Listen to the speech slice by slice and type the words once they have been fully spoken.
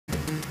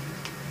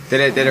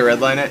Did it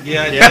redline it?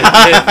 Yeah, it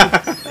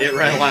did. It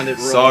redlined it.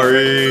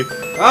 Sorry.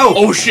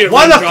 Oh shit!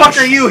 Why run, the Josh.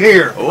 fuck are you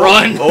here? Oh,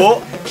 Run!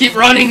 Oh. Keep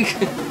running!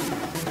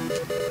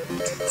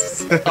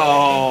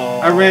 Oh.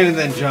 I ran and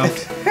then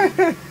jumped.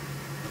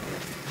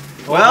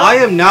 Well, I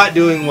am not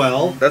doing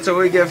well. That's what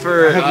we get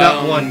for I have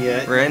not won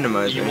yet.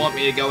 randomizing. You want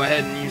me to go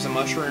ahead and use a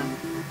mushroom?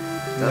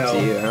 That's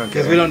you.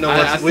 Because we don't know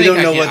what's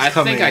I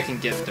coming. think I can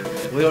get through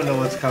it. We don't know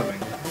what's coming.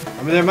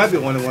 I mean, there might be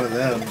one in one of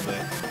them, but.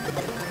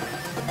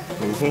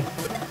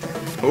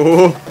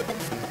 Ooh.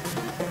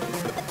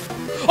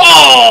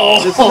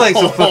 Oh! This is like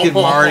some fucking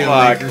Mario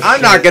Maker I'm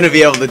shit. not gonna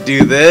be able to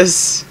do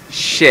this.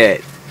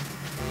 Shit.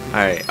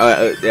 Alright,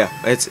 yeah,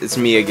 it's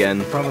me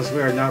again. Promise we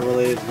are not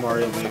related to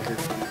Mario Maker.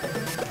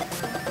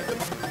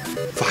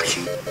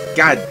 Fuck.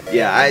 God,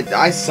 yeah,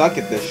 I suck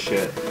at this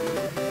shit.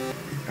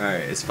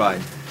 Alright, it's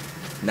fine.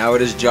 Now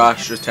it is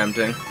Josh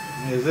attempting.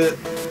 Is it?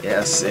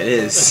 Yes, it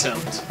is.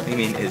 Attempt. What do you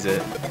mean, is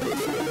it?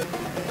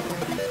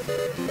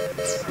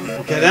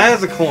 Okay, that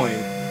has a coin.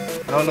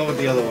 I don't know what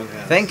the other one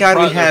has. Thank God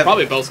we have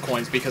probably both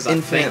coins because I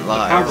infinite think the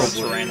lives. power is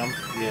Probably. random.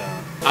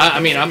 Yeah. I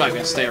mean, I'm not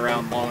gonna stay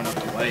around long enough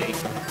to wait.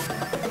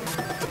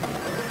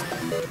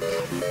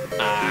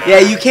 Yeah,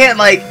 you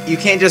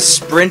can't just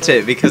sprint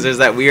it because there's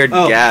that weird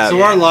gap.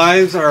 So our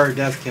lives are our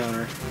death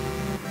counter.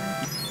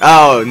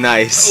 Oh,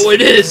 nice. Oh,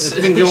 it is. It's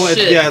been going.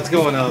 Shit. Yeah, it's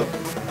going up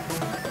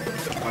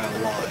by a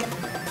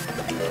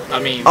lot. I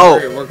mean, Oh,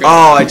 we're good.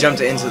 oh, I jumped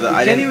into the. You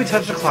I can't didn't even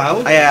touch the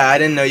cloud. Yeah, I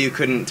didn't know you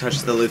couldn't touch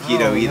the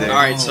Lakitu Oh, either. All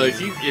right, so if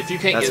you can't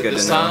That's get good it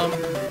this to know.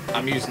 time,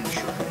 I'm using the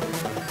shroom.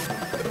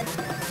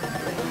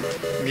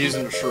 I'm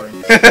using the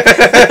shroom.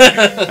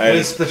 Alright,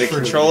 What's the the shroom?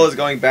 control is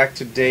going back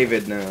to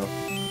David now.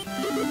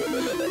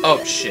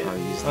 Oh shit. I'll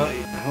use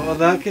that. Well,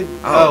 that could.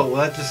 Oh. Oh, well,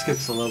 that just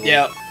skips the level.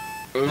 Yeah.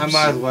 I Oops.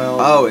 might as well.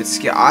 Oh,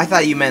 I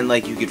thought you meant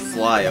like you could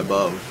fly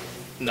above.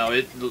 No,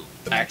 it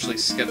actually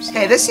skips.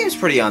 Hey, this seems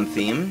pretty on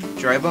theme.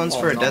 Dry bones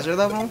Oh, for a no. desert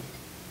level?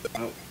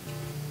 Oh.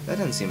 That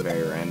doesn't seem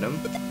very random.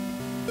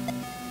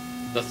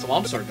 The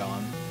thwomps are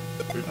gone.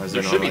 Oh, is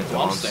There there should be normally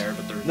thwomps thwomps? there,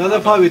 but they're No,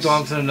 there'll probably be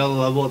thwomps at another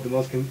level at the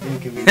most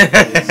inconvenient place.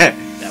 That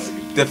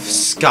would be The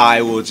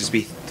sky will just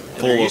be there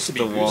full of used to be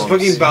the goose walls.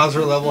 Fucking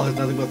Bowser level has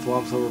nothing but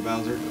thwomps over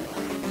Bowser.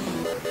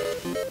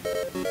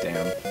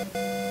 Damn.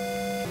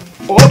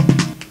 Oh!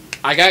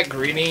 I got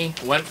greedy,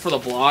 went for the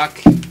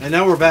block, And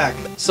now we're back.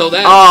 so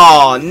that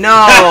Oh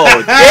no!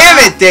 Damn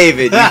it,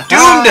 David! You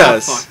doomed I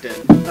us. fucked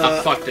it.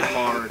 I fucked it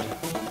hard.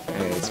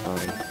 Hey, it's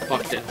fine.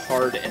 Fucked it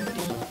hard and deep.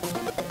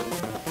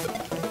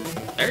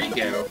 There you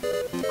go.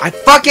 I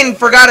fucking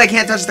forgot I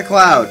can't touch the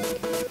cloud.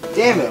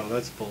 Damn it! No,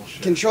 that's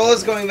bullshit.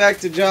 Controller's going back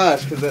to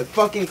Josh because that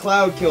fucking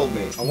cloud killed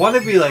me. I want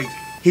to be like.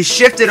 He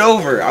shifted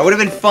over. I would have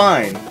been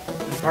fine.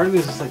 Part of me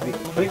is just like be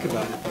quick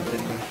about it, but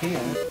then you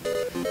can't.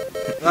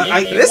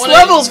 You This wanna-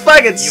 level's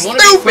fucking You stupid. want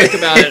to be quick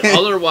about it,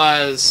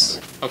 otherwise.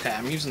 Okay,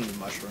 I'm using the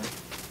mushroom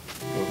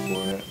Go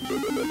for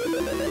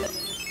it.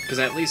 because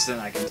at least then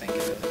I can think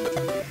of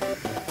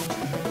it.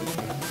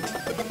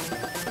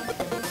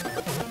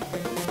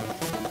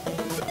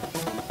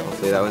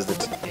 Hopefully that was the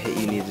hit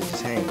you needed to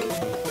tank.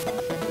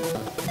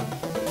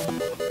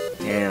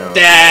 Damn.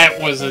 That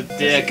was a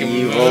dick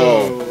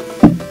Evil. move.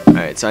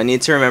 Alright, so I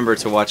need to remember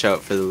to watch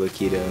out for the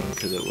Lakitu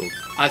because it will.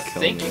 I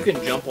kill think me. you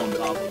can jump on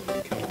top of it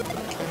and kill him.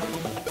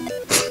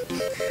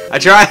 I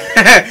tried.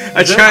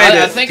 I tried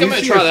I it. think Do I'm you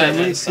gonna see try your that frame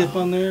rate next skip time.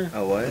 on there?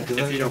 Oh what? Because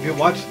If if you you, don't-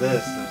 watch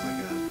this, there's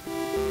like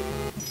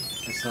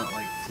a. It's not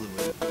like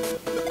fluid.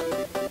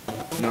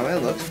 No,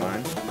 it looks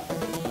fine.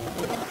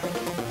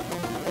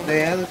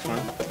 Yeah, it looks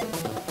fine.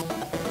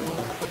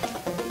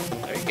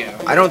 There you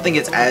go. I don't think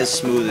it's as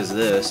smooth as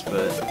this,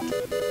 but.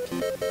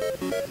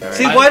 Alright.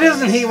 See, why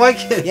doesn't he? Why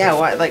can't? Yeah,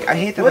 why? Like I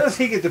hate that. Why does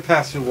he get to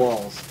pass through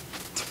walls?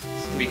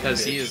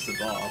 Because he is the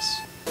boss.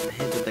 I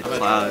hate that the I'm gonna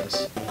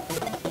clouds.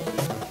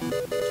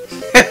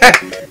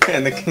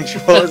 And the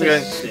controls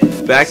going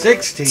Shit. back.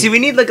 16. See, we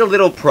need like a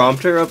little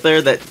prompter up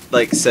there that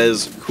like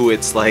says who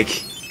it's like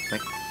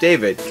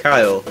David,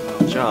 Kyle,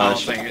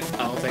 Josh. I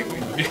don't think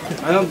we.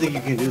 I don't think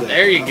you can do that.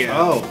 There you go.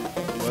 Oh,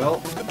 well,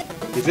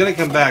 he's gonna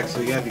come back, so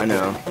you gotta be. I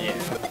know. Yeah.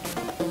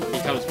 He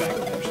comes back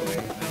eventually.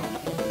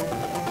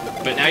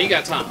 But now you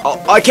got time.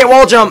 Oh, I can't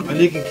wall jump. And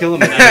you can kill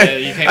him. You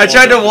can't I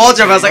tried to jump. wall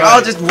jump. I was like,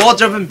 oh, just wall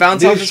jump and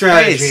bounce New off his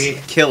strategy.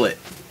 face. Kill it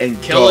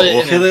and Kill go. it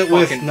and- Kill it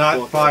with Fucking not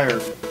book. fire.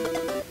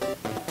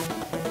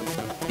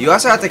 You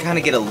also have to kind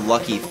of get a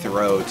lucky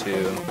throw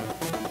too.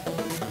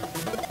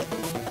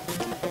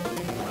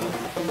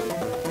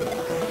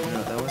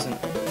 No, that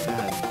wasn't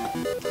bad.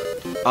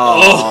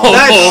 Oh,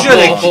 That should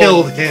have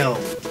killed him.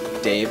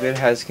 David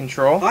has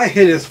control. I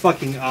hit his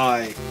fucking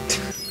eye.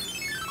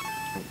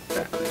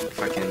 That,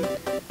 fucking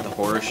the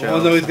horror show.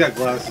 Well, no, he's got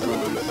glasses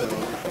on, so.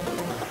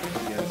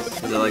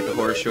 Yes. Is it like the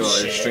horror show or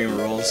Shit. Extreme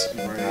Rules?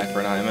 Right. For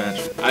an eye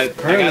match. I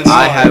Apparently got not.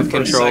 I have for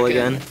a control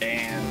second, again.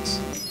 and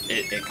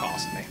it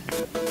cost me.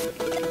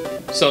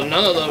 So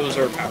none of those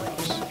are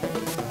power-ups.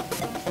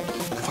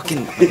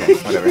 Fucking okay,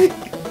 whatever.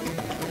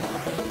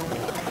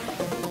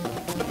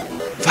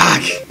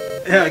 Fuck.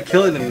 Yeah,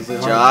 killing him is like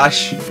hard.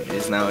 Josh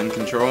is now in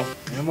control.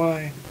 Am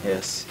I?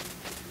 Yes.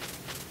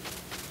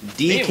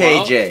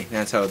 DKJ.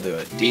 That's how I'll do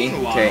it.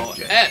 Meanwhile,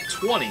 DKJ. at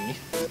 20,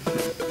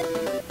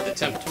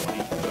 attempt 20,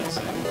 let's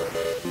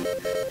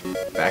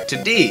say. Back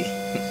to D.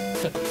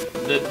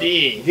 The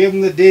D. Give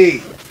him the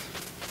D.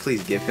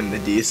 Please give him the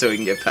D so we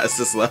can get past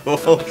this level.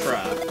 I'm gonna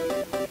try.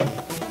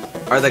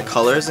 Are the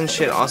colors and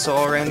shit also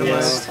all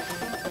randomized?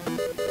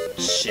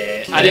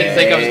 Shit. I didn't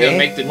think I was gonna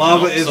make the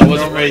Lava jump, is so I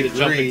wasn't ready to jump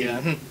normally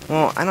again.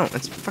 Well, I don't.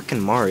 It's fucking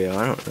Mario.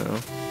 I don't know.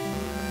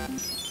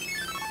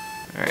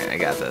 Alright, I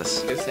got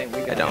this. Good thing we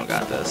got I don't it.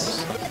 got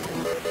this.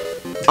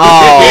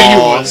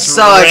 Oh, was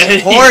such ready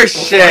horse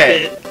for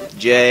shit! it.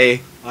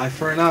 Jay. Eye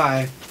for an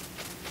eye.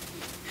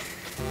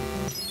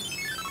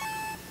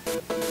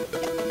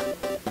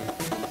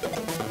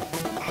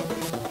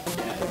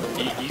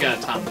 Yeah, you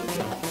got time to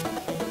jump.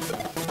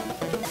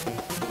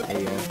 There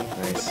you go.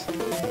 Nice. You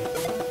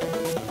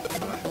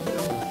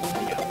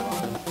gotta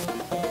run.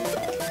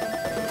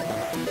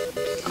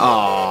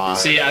 Aww.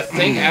 See, I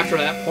think after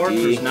that part,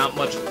 D. there's not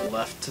much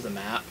left to the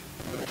map.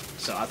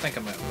 So I think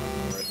I'm gonna run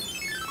for it.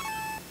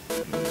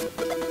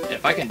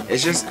 If I can...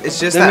 It's just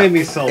That that. made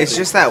me salty. It's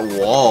just that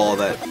wall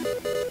that.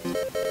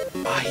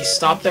 He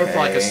stopped there for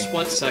like a Okay.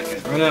 split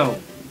second. I know.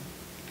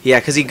 Yeah,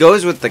 because he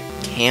goes with the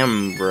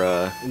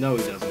camera. No,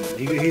 he doesn't.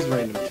 He's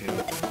random too.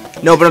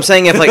 No, but I'm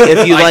saying if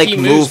you like he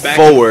move moves back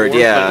and forward, forth,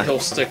 yeah. but he'll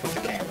stick with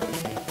the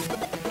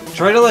camera.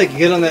 Try to like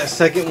get on that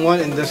second one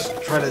and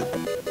just try to.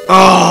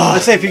 Oh.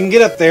 Let's say if you can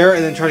get up there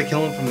and then try to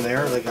kill him from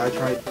there, like I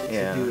tried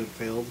Yeah. to do and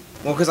failed.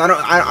 Well, because I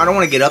don't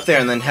want to get up there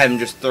and then have him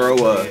just throw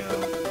a. Yeah.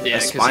 Yeah,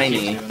 because he spiny.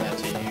 keeps doing that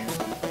to you.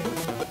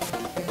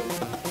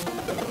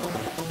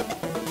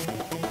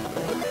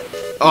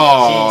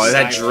 Oh, He's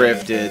that cycling.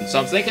 drifted. So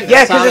I'm thinking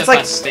Yeah, this 'cause time it's if like-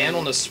 I stand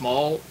on the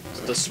small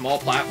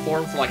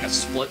platform for like a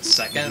split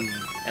second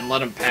and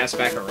let him pass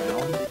back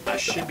around, I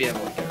should be able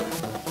to get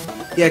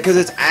around. Yeah, because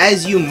it's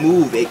as you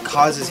move, it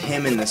causes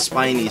him and the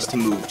spinies to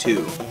move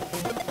too.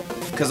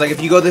 Because like if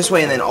you go this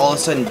way and then all of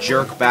a sudden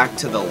jerk back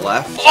to the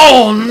left.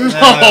 Oh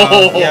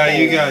no! Yeah,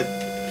 you got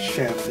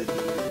shafted.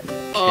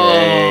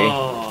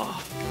 Oh.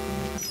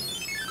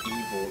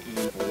 Evil,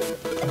 evil.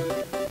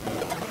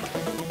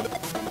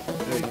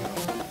 There you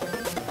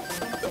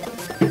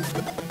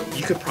go.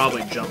 You could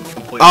probably jump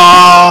completely.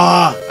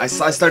 Ah! I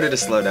started to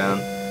slow down.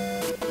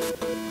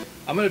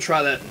 I'm gonna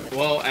try that.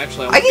 Well,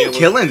 actually, I can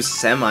kill him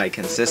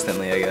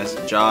semi-consistently, I guess.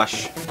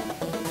 Josh.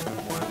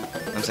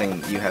 I'm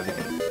saying you have the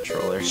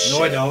controller.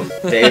 No, I don't.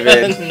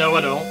 David. No,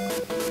 I don't.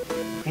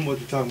 What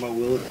you talking about,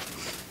 Will?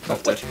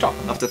 Up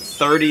to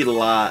 30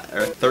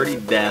 30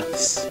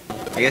 deaths.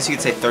 I guess you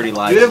could say 30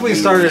 lives. Dude, if we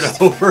started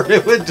used. over,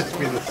 it would just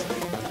be the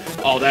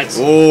same. Oh, that's.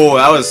 Oh,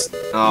 that was.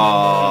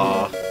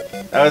 Oh,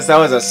 that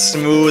was a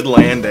smooth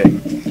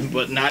landing.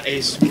 But not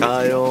a smooth.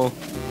 Kyle.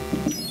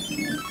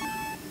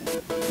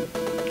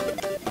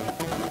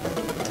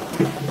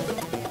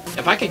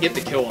 If I could get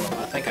the kill on him,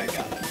 I think I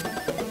got it.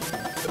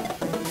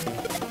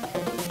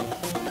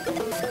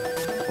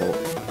 Oh,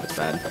 that's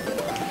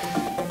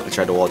bad. I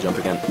tried to wall jump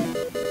again.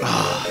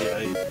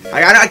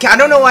 Yeah, I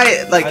don't know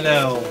why. Like, I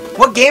know.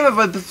 what game have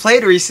I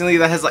played recently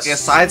that has like a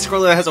side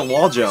scroller that has a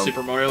wall jump?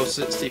 Super Mario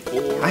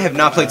 64. I have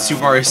not played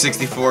Super Mario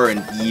 64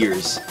 in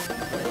years.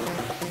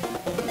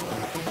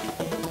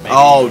 Maybe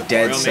Oh,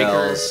 Dead Mario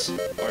Maker, Cells.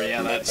 Or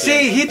yeah, that's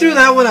See, it. he threw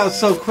that one out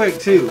so quick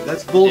too.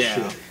 That's bullshit.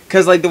 Yeah.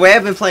 Cause like the way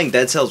I've been playing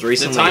Dead Cells The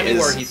recently timing is,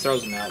 where he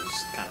throws them out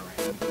is kind of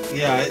random.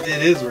 Yeah, it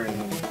is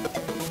random.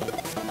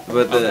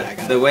 but Okay, I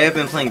got the it. way I've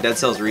been playing Dead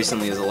Cells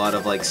recently is a lot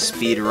of like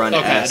speed run.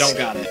 Okay, I don't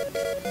got it.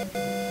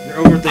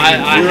 You're overthinking.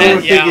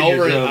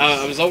 I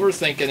I was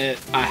overthinking it.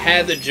 I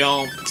had the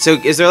jump. So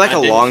is there like I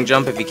a didn't- long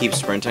jump if you keep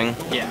sprinting?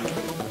 Yeah,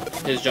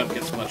 his jump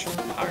gets much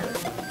higher.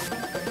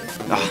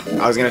 Oh,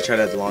 I was gonna try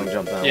that long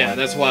jump that Yeah, one.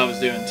 that's what I was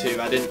doing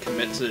too. I didn't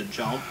commit to the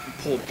jump,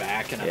 pulled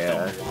back, and I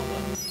fell in lava.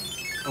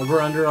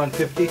 Over under on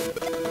 50.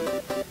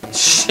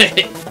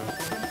 Shit. I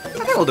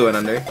think we'll do it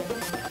under.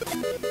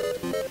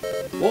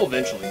 We'll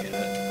eventually get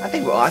it. I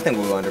think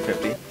we'll go under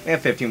 50. We have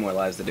 15 more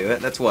lives to do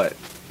it. That's what.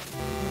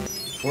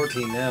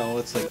 14 now.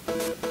 It's like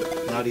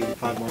not even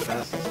 5 more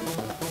passes.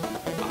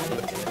 I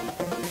didn't get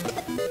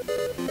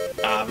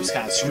it. I was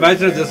kind of screwed.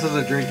 Imagine if there. this was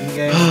a drinking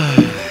game.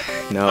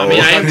 No. I mean,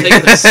 I am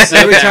taking the sip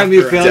Every time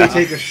you after fail, I- you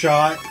take a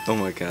shot. Oh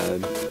my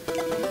god.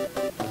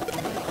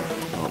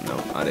 Oh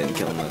no, I didn't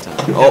kill him that time.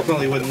 You Oh,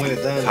 definitely wouldn't win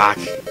it then. fuck.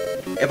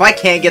 If I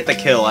can't get the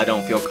kill, I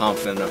don't feel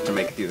confident enough to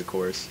make it through the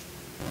course.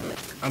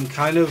 I'm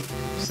kind of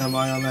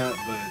semi on that,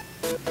 but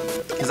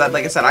Because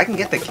like I said, I can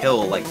get the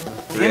kill like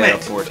 3 Damn out it.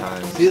 of 4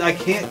 times. see, I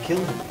can't kill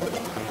him.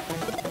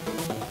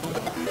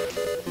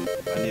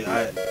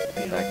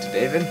 Back to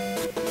David.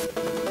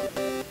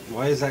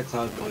 Why is that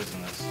cloud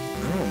poisonous?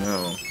 I don't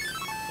know.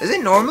 Is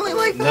it normally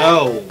like that?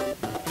 No,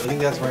 I think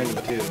that's random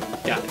too.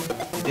 Got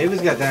it.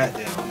 David's got that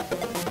down.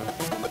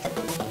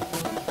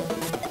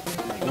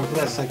 Go for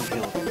that second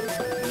kill.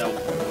 Nope.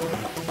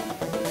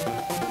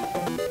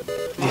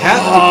 You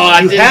have to. Oh, I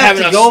you didn't have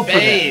to enough go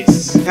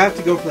space. for that. You have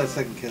to go for that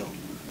second kill.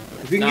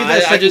 If you can No, get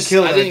that second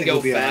kill, I then didn't think go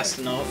we'll be fast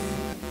enough.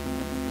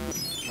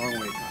 Wrong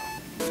way.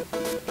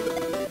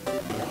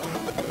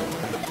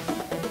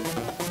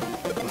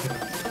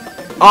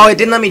 Oh, it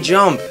didn't let me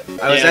jump.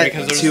 I was Yeah,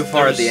 because at too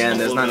far at the there's end.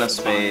 There's a not little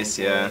enough bit of space.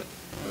 Yeah.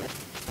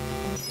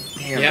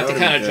 Damn, You have to that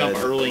kind of would've jump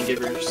been good. early and give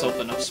yourself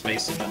enough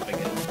space to jump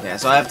again. Yeah,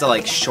 so I have to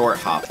like short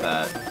hop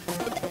that,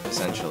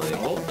 essentially.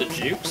 Oh, the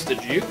jukes, the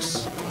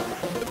jukes.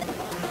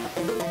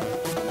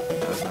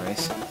 That was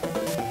nice.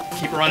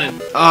 Keep running.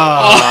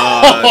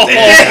 Oh, damn.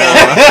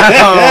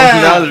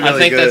 That was really I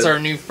think good. that's our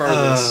new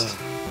furthest.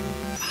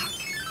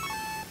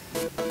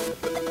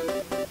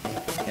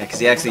 Yeah, because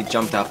he actually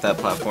jumped off that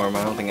platform.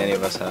 I don't think any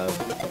of us have.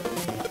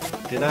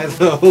 Did I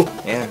though?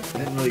 Yeah. I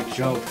didn't really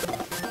jump.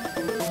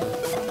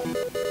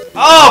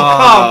 Oh,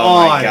 come Oh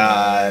on! my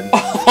god.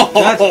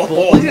 That's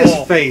look at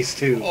his face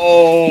too.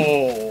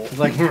 Oh. It's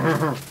like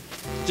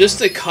Just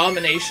the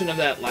combination of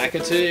that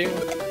Lakitu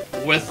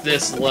with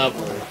this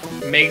level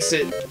makes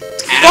it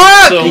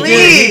absolutely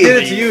me! He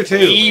did it to you too.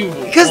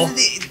 evil. Because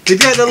he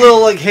got the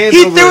little like hands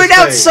he over threw his it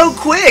out face. so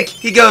quick.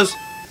 He goes.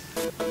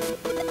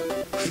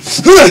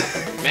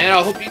 Man,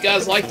 I hope you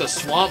guys like the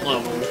swamp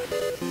level.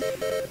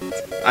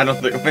 I don't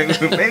think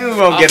maybe we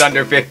won't get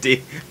under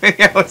 50.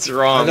 Maybe I was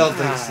wrong. I don't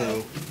think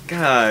so.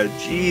 God,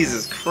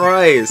 Jesus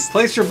Christ.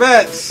 Place your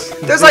bets.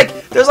 There's like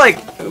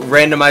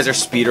randomizer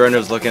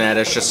speedrunners looking at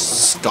us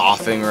just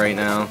scoffing right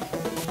now.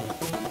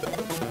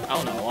 I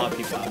don't know, a lot of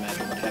people I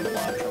imagine would have a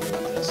lot of trouble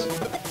with this.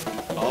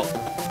 Oh.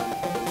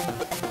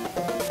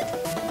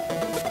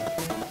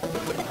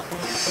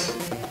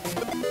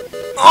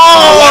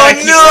 Oh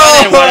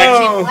Why'd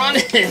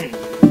I keep running?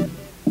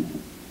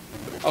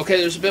 Okay,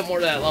 there's a bit more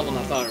to that level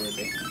than I thought it would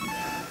be.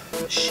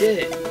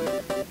 Shit.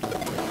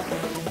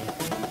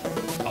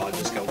 Oh,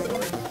 just go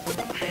for it.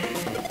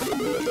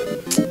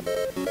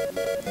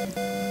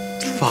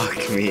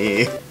 Fuck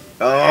me.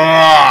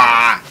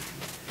 Oh,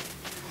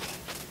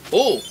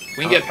 Oh,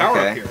 we can get power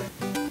okay. up here.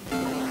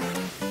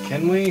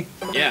 Can we?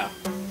 Yeah,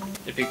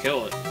 if you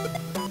kill it.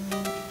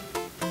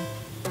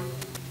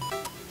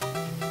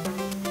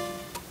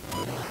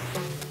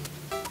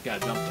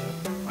 Gotta jump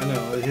though. I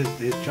know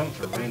his jumps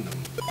are random.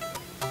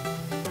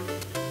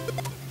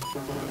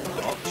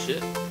 Oh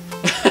shit.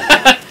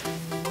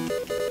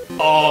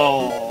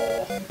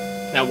 Oh.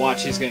 Now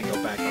watch, he's gonna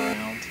go back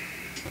around.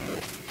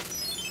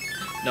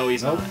 No,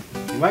 he's Nope.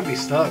 not. He might be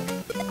stuck.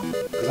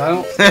 Cause I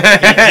don't.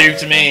 He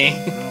duped me.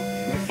 No,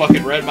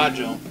 Fucking read my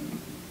jump.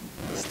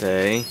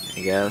 stay, I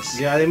guess.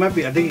 yeah, they might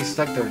be. I think he's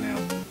stuck there now.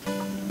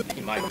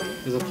 He might be.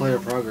 There's a player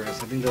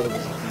progress. I think that was the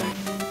thing.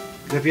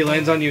 'Cause if he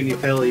lands on you and you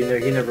fail, he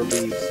never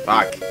leaves.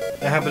 Fuck.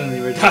 That happened in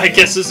the original. I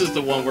guess this is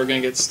the one we're gonna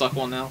get stuck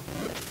on now.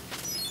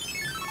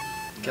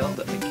 Killed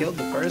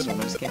the first one.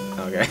 I just can't.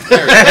 Okay.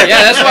 There,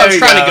 yeah, that's what I was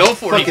There we trying to go. go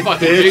for, you Fucking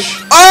fucking bitch.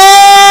 bitch. Oh!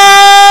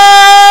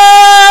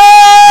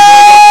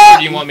 Or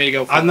do you want me to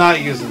go for I'm it? not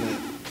using it.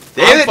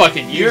 David,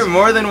 fucking you're using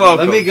more than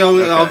welcome. Let me go.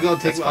 Okay, I'll go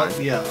take. that's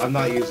fine. Yeah, I'm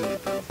not using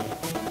it though.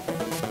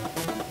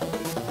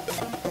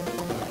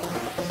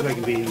 So I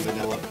can be in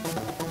vanilla.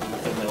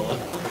 Vanilla.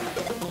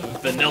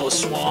 Vanilla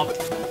swamp.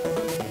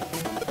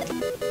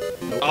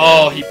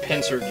 Oh, he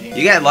pincered me.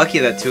 You got lucky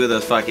that two of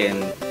those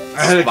fucking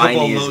I had a couple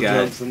of spinies low got.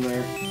 jumps in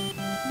there.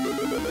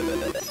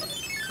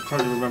 It's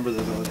hard to remember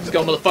the other. Let's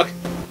go, motherfucker.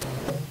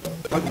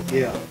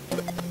 Yeah.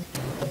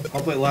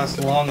 Hopefully it lasts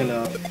long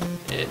enough.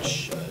 It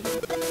should.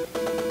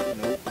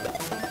 Nope.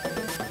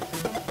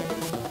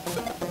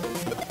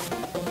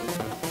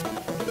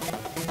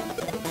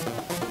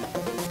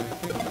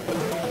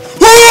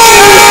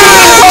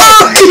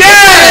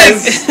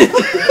 Yes!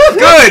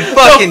 Good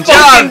fucking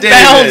job, Bounce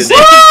David. into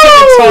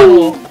the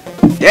tunnel.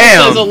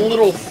 There's a Damn.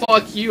 little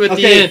fuck you at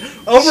the Okay, end.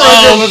 over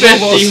Oh, was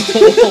almost.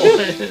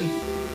 51.